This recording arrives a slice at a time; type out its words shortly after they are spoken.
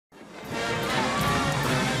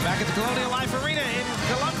Back at the Colonial Life Arena in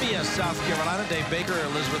Columbia, South Carolina. Dave Baker,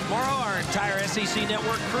 Elizabeth Morrow, our entire SEC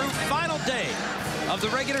Network crew. Final day of the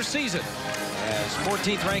regular season as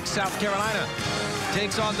 14th ranked South Carolina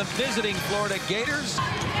takes on the visiting Florida Gators.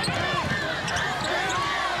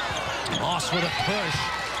 Moss with a push.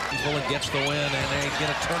 Bullet gets the win, and they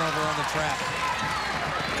get a turnover on the trap.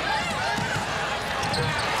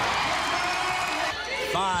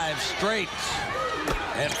 5 straight.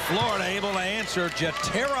 And Florida able to answer.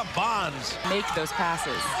 Jatera Bonds. Make those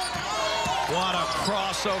passes. What a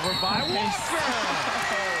crossover by Walker.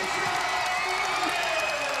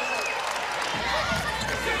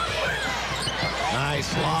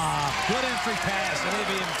 Nice lob. Good entry pass.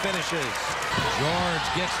 Olivian finishes. George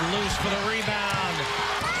gets loose for the rebound.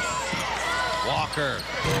 Walker.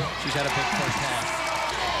 She's had a big first half.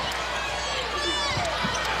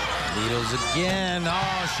 Needles again.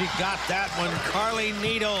 Oh, she got that one. Carly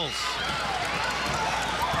Needles.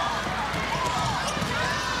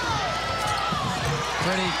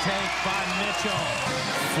 Pretty take by Mitchell.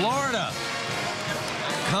 Florida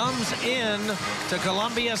comes in to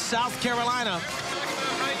Columbia, South Carolina.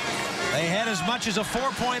 They had as much as a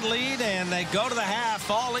 4-point lead, and they go to the half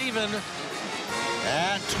all even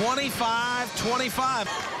at 25-25.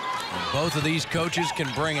 Both of these coaches can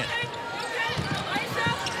bring it.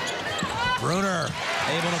 Bruner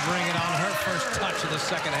able to bring it on her first touch of the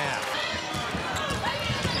second half.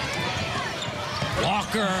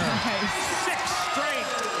 Walker. Nice. 6 straight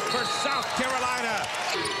for South Carolina.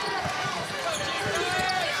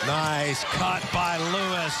 Nice cut by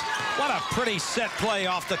Lewis. What a pretty set play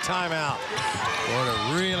off the timeout. Florida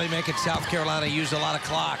really making South Carolina use a lot of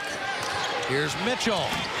clock. Here's Mitchell.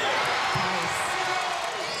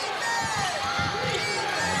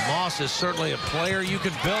 Moss is certainly a player you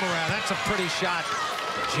can build around. That's a pretty shot.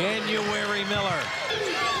 January Miller.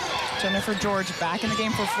 Jennifer George back in the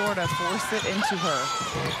game for Florida. Force it into her.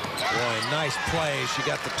 Boy, nice play. She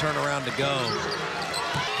got the turnaround to go.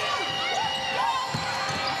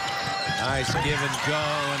 Nice give and go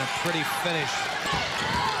and a pretty finish.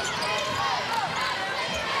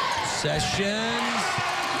 Sessions.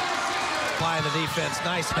 Applying the defense.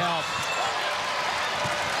 Nice help.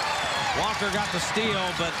 Walker got the steal,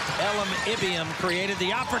 but Elam Ibiam created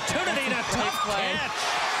the opportunity to tough catch.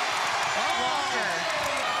 Walker.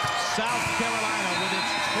 South Carolina with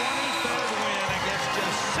its 23rd win against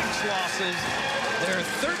just 6 losses. They're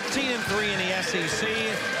 13-3 in the SEC,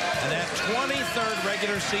 and that 23rd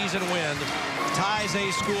regular season win ties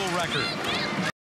a school record.